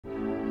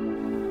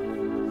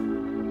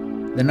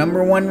The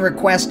 #1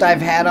 request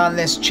I've had on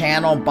this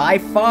channel by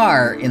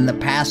far in the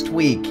past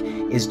week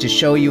is to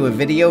show you a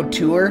video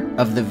tour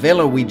of the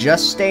villa we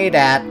just stayed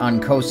at on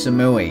Koh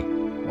Samui.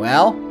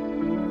 Well,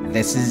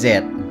 this is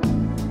it.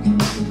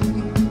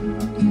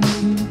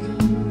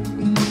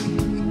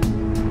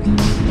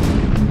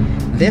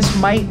 This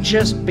might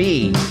just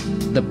be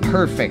the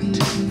perfect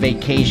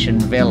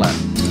vacation villa.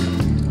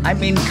 I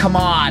mean, come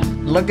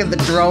on, look at the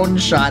drone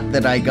shot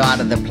that I got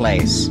of the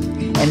place.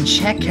 And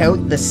check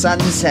out the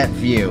sunset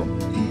view.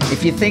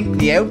 If you think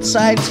the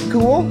outside's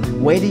cool,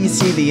 wait till you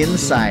see the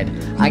inside.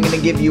 I'm gonna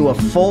give you a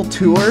full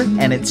tour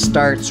and it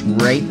starts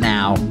right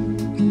now.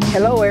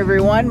 Hello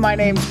everyone, my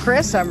name's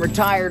Chris. I'm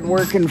retired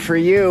working for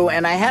you,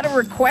 and I had a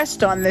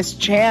request on this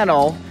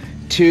channel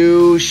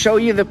to show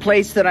you the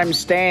place that I'm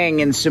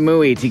staying in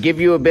Samui, to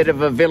give you a bit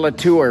of a villa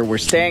tour. We're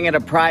staying at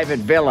a private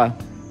villa.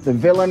 The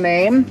villa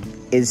name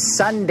is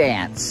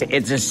Sundance.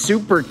 It's a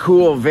super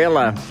cool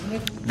villa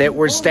that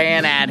we're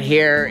staying at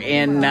here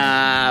in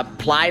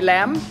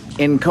Plailem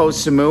in Koh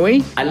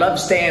Samui. I love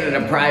staying at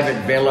a private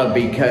villa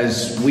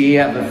because we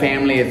have a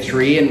family of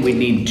 3 and we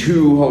need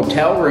 2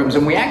 hotel rooms,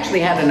 and we actually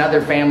had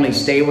another family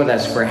stay with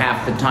us for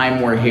half the time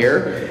we're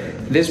here.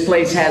 This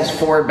place has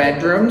 4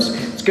 bedrooms.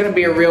 It's gonna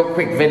be a real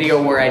quick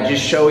video where I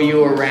just show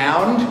you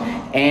around,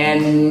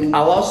 and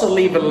I'll also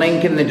leave a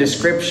link in the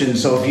description,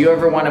 so if you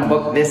ever wanna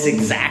book this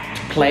exact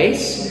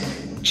place,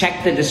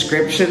 check the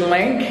description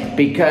link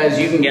because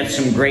you can get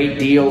some great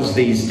deals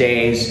these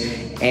days,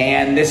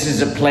 and this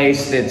is a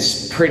place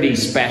that's pretty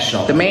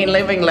special. The main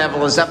living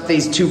level is up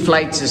these 2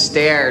 flights of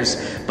stairs,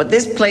 but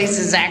this place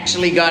has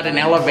actually got an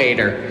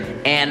elevator,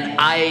 and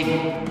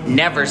I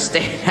never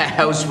stay in a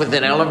house with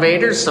an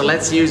elevator, so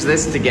let's use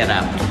this to get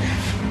up.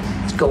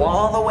 Let's go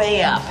all the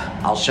way up.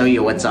 I'll show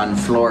you what's on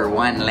floor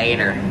 1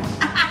 later.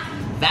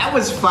 That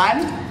was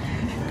fun.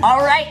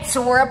 All right,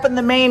 so we're up in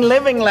the main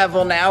living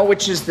level now,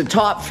 which is the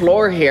top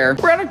floor here.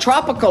 We're on a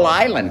tropical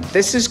island.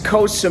 This is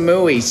Koh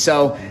Samui,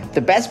 so the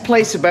best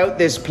place about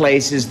this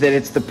place is that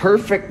it's the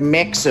perfect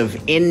mix of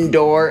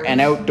indoor and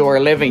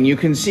outdoor living. You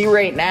can see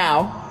right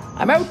now,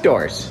 I'm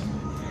outdoors.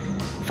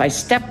 If I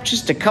step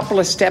just a couple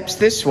of steps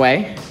this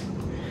way,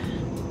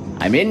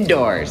 I'm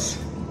indoors.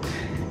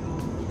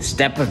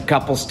 Step a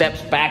couple steps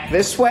back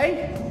this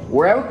way,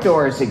 we're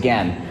outdoors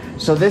again.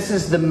 So this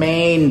is the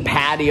main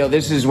patio.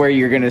 This is where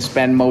you're gonna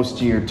spend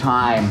most of your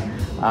time.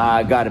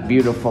 Got a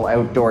beautiful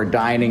outdoor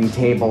dining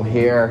table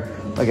here.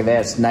 Look at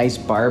this, nice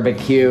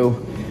barbecue.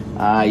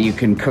 You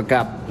can cook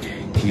up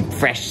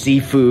fresh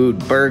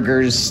seafood,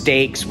 burgers,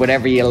 steaks,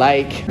 whatever you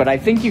like. But I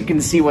think you can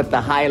see what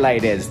the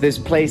highlight is. This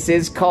place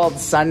is called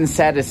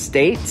Sunset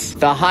Estates.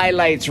 The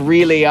highlights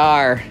really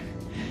are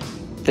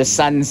the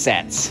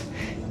sunsets.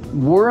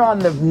 We're on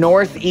the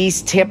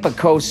northeast tip of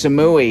Koh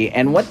Samui,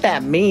 and what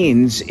that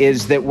means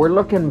is that we're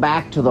looking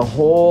back to the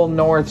whole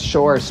north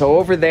shore. So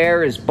over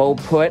there is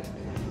Boput,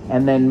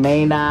 and then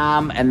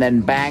Mainam, and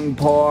then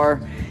Bangpor,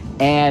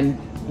 and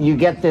you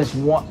get this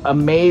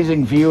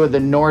amazing view of the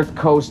north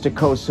coast of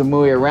Koh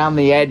Samui. Around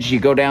the edge, you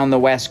go down the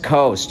west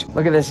coast.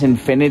 Look at this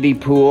infinity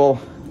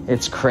pool.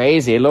 It's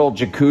crazy. A little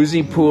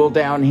jacuzzi pool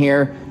down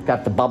here.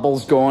 Got the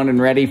bubbles going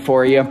and ready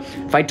for you.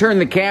 If I turn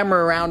the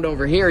camera around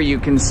over here, you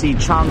can see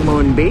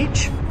Chongmun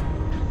Beach.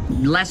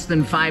 Less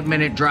than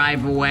 5-minute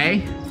drive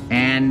away.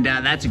 And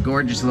that's a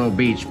gorgeous little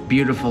beach.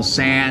 Beautiful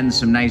sand,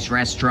 some nice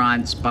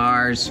restaurants,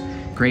 bars.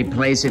 Great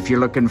place if you're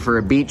looking for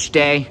a beach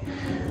day.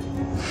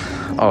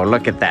 Oh,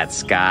 look at that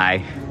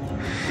sky.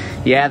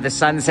 Yeah, the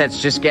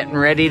sunset's just getting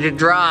ready to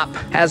drop.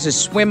 Has a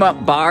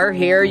swim-up bar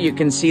here. You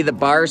can see the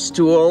bar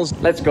stools.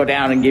 Let's go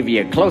down and give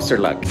you a closer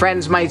look.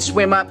 Friends might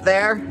swim up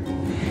there.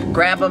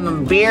 Grab them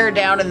a beer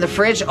down in the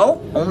fridge.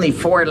 Oh, only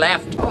 4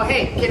 left. Oh,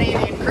 hey,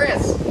 Canadian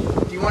Chris.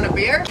 Do you want a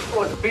beer?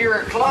 Oh, it's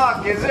beer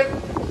o'clock, is it?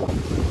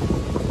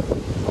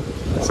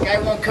 This guy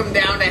won't come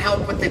down to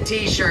help with the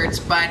t-shirts,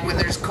 but when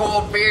there's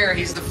cold beer,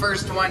 he's the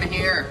first one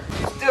here.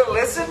 You still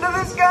listen to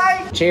this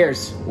guy?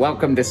 Cheers.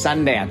 Welcome to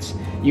Sundance.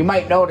 You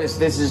might notice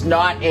this is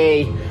not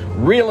a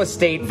real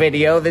estate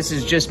video. This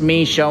is just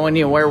me showing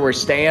you where we're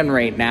staying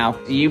right now.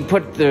 You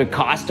put the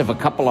cost of a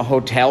couple of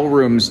hotel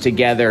rooms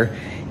together,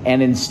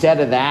 and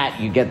instead of that,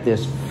 you get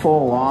this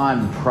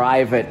full-on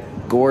private,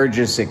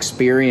 gorgeous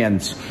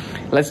experience.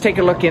 Let's take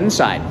a look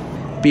inside.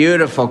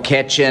 Beautiful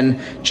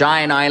kitchen,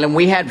 giant island.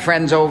 We had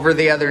friends over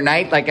the other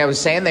night. Like I was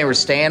saying, they were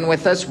staying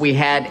with us. We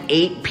had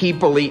 8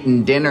 people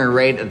eating dinner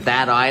right at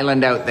that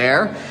island out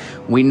there.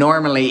 We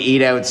normally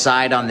eat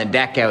outside on the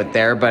deck out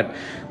there, but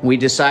we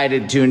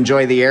decided to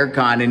enjoy the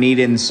aircon and eat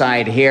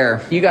inside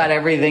here. You got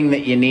everything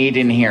that you need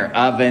in here.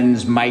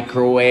 Ovens,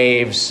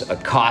 microwaves, a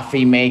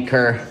coffee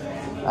maker.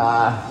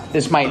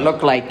 This might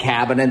look like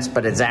cabinets,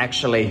 but it's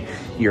actually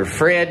your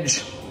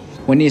fridge.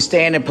 When you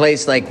stay in a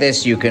place like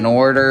this, you can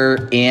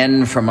order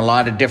in from a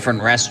lot of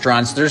different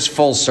restaurants. There's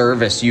full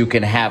service. You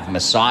can have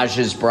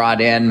massages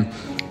brought in.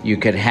 You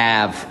could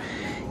have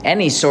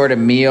any sort of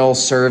meal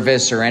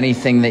service or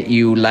anything that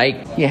you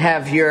like. You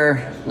have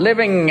your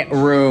living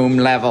room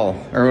level,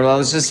 or well,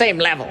 it's the same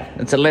level.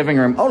 It's a living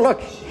room. Oh, look,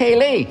 hey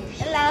Lee.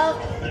 Hello.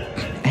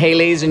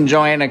 Haley's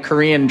enjoying a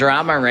Korean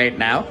drama right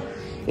now.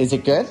 Is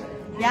it good?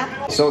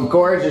 Yeah. So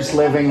gorgeous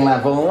living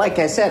level. Like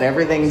I said,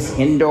 everything's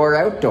indoor,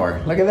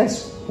 outdoor. Look at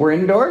this. We're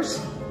indoors.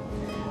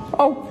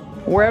 Oh,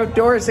 we're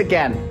outdoors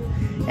again.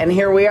 And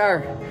here we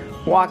are,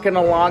 walking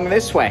along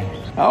this way.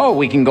 Oh,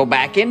 we can go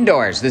back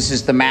indoors. This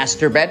is the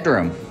master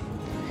bedroom.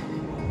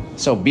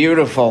 So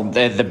beautiful.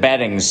 The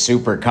bedding's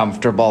super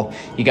comfortable.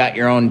 You got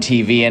your own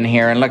TV in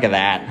here, and look at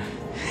that.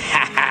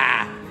 Ha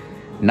ha!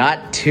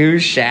 Not too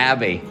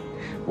shabby.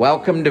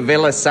 Welcome to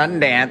Villa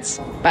Sundance.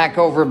 Back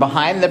over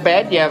behind the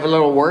bed, you have a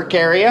little work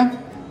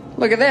area.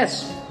 Look at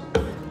this.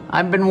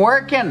 I've been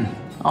working.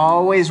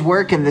 Always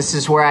working. This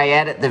is where I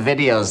edit the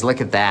videos.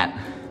 Look at that.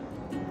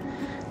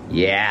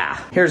 Yeah.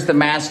 Here's the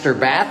master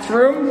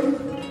bathroom.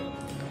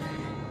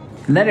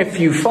 And then if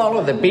you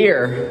follow the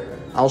beer,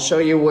 I'll show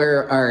you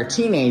where our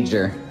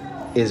teenager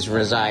is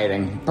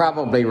residing.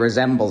 Probably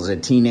resembles a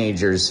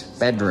teenager's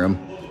bedroom.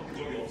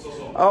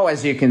 Oh,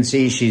 as you can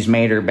see, she's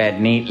made her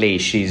bed neatly.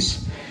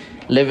 She's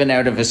living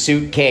out of a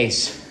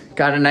suitcase.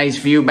 Got a nice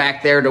view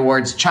back there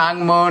towards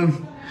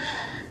Changmun.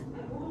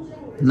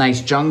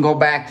 Nice jungle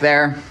back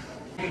there.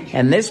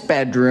 And this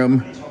bedroom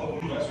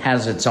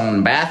has its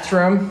own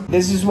bathroom.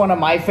 This is one of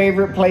my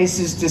favorite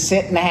places to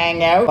sit and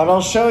hang out, but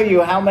I'll show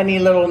you how many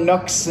little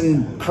nooks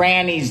and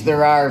crannies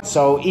there are.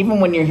 So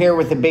even when you're here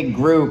with a big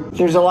group,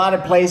 there's a lot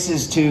of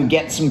places to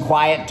get some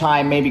quiet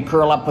time, maybe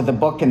curl up with a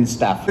book and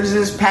stuff. There's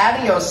this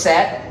patio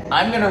set.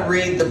 I'm gonna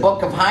read the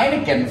Book of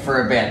Heineken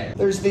for a bit.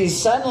 There's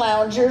these sun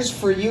loungers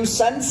for you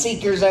sun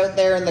seekers out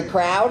there in the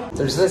crowd.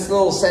 There's this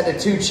little set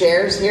of 2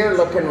 chairs here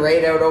looking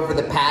right out over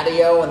the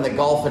patio and the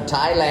Gulf of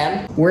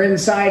Thailand. We're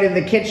inside of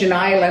the kitchen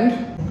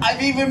island.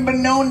 I've even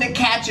been known to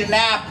catch a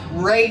nap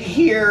right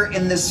here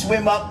in the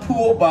swim up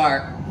pool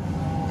bar.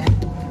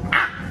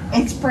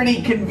 It's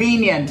pretty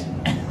convenient.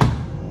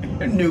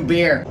 New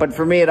beer. But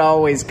for me, it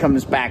always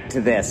comes back to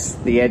this,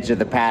 the edge of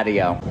the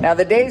patio. Now,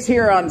 the days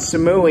here on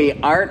Samui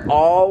aren't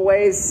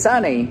always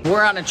sunny.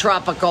 We're on a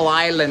tropical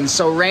island,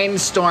 so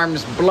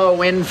rainstorms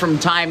blow in from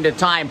time to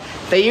time.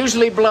 They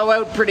usually blow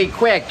out pretty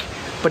quick.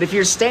 But if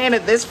you're staying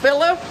at this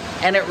villa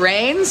and it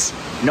rains,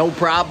 no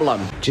problem.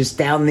 Just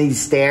down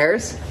these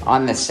stairs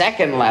on the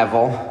 2nd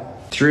level,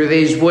 through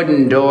these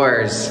wooden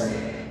doors,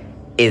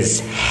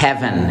 is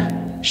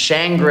heaven.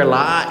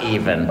 Shangri-La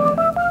even.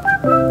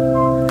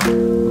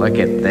 Look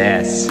at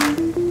this.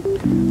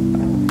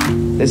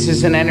 This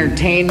is an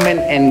entertainment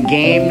and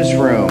games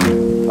room.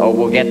 Oh,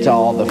 we'll get to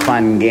all the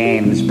fun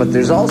games, but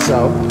there's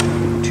also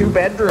 2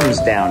 bedrooms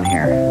down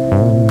here.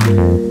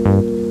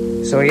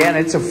 So again,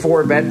 it's a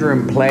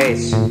 4-bedroom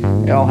place.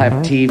 They all have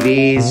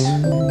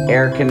TVs,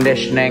 air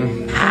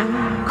conditioning,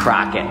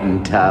 Crockett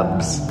and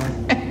tubs.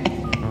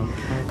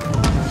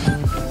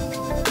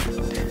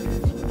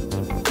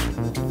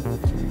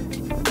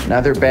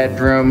 Another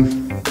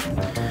bedroom.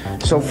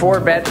 So 4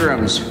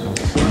 bedrooms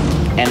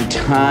and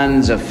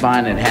tons of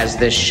fun. It has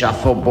this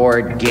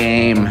shuffleboard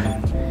game.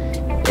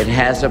 It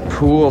has a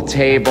pool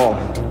table.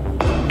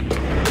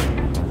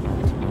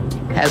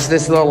 Has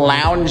this little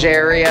lounge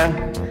area.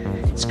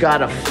 It's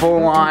got a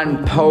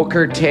full-on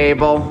poker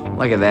table.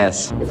 Look at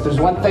this. If there's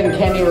one thing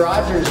Kenny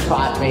Rogers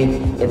taught me,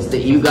 it's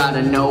that you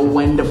gotta know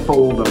when to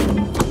fold them.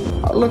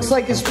 It looks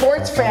like a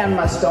sports fan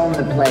must own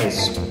the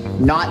place.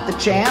 Not the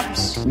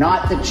champs,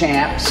 not the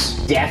champs,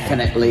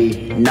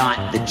 definitely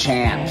not the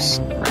champs.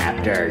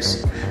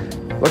 Raptors.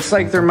 Looks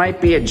like there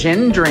might be a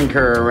gin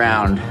drinker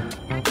around.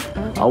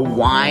 A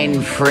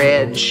wine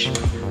fridge,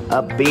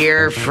 a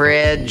beer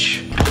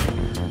fridge,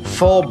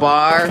 full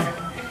bar,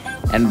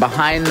 and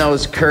behind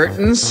those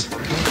curtains,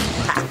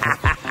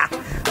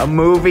 a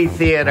movie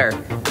theater.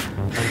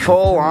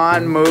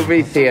 Full-on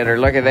movie theater.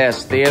 Look at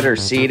this. Theater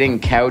seating,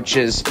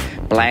 couches,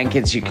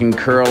 blankets you can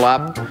curl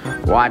up,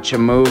 watch a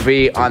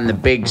movie on the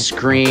big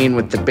screen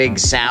with the big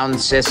sound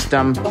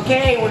system.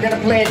 Okay, we're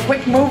gonna play a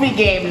quick movie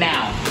game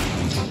now.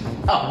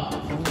 Oh,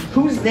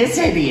 who's this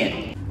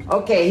idiot?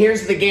 Okay,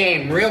 here's the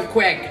game. Real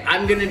quick,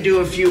 I'm gonna do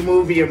a few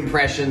movie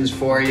impressions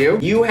for you.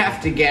 You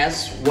have to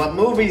guess what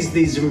movies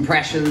these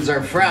impressions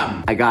are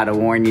from. I gotta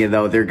warn you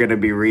though, they're gonna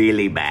be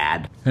really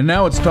bad. And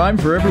now it's time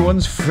for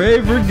everyone's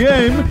favorite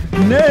game,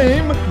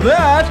 Name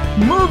That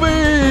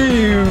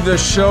Movie! The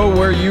show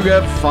where you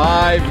get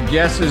 5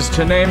 guesses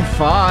to name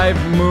 5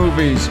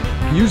 movies.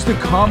 Use the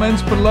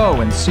comments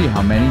below and see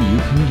how many you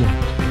can get.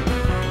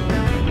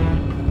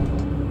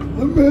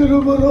 I made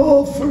him an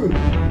offer.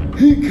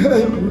 He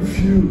can't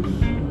refuse.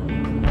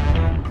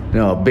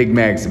 No, Big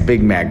Mac's a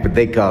Big Mac, but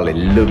they call it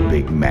Le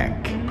Big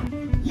Mac.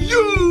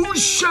 You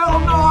shall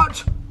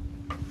not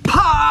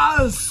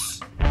pass!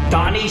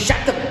 Donnie, shut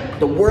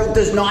the world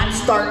does not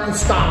start and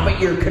stop at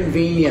your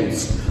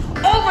convenience.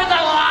 Over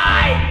the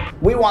line!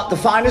 We want the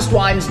finest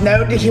wines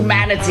known to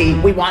humanity.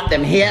 We want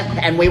them here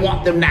and we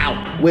want them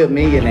now. We're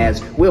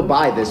millionaires. We'll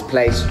buy this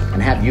place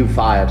and have you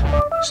fired.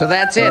 So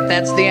that's it.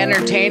 That's the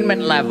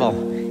entertainment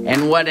level.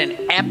 And what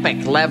an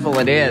epic level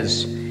it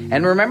is.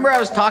 And remember I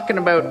was talking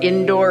about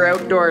indoor,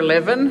 outdoor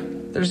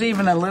living? There's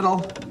even a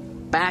little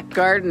back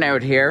garden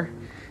out here.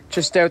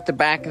 just out the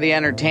back of the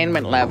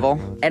entertainment level.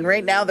 And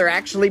right now they're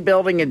actually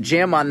building a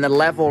gym on the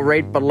level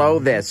right below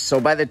this. So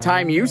by the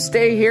time you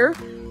stay here,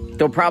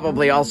 they'll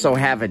probably also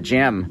have a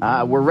gym.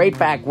 We're right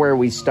back where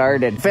we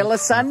started. Villa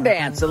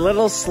Sundance, a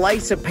little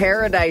slice of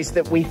paradise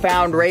that we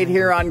found right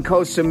here on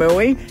Koh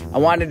Samui. I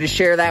wanted to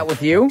share that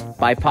with you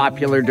by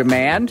popular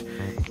demand.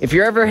 If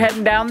you're ever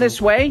heading down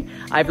this way,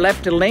 I've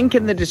left a link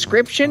in the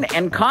description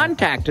and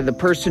contact to the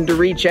person to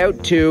reach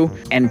out to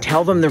and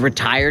tell them the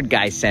retired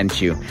guy sent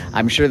you.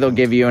 I'm sure they'll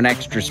give you an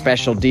extra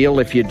special deal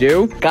if you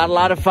do. Got a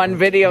lot of fun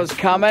videos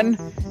coming,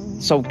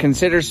 so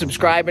consider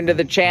subscribing to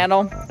the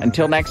channel.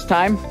 Until next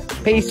time,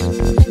 peace.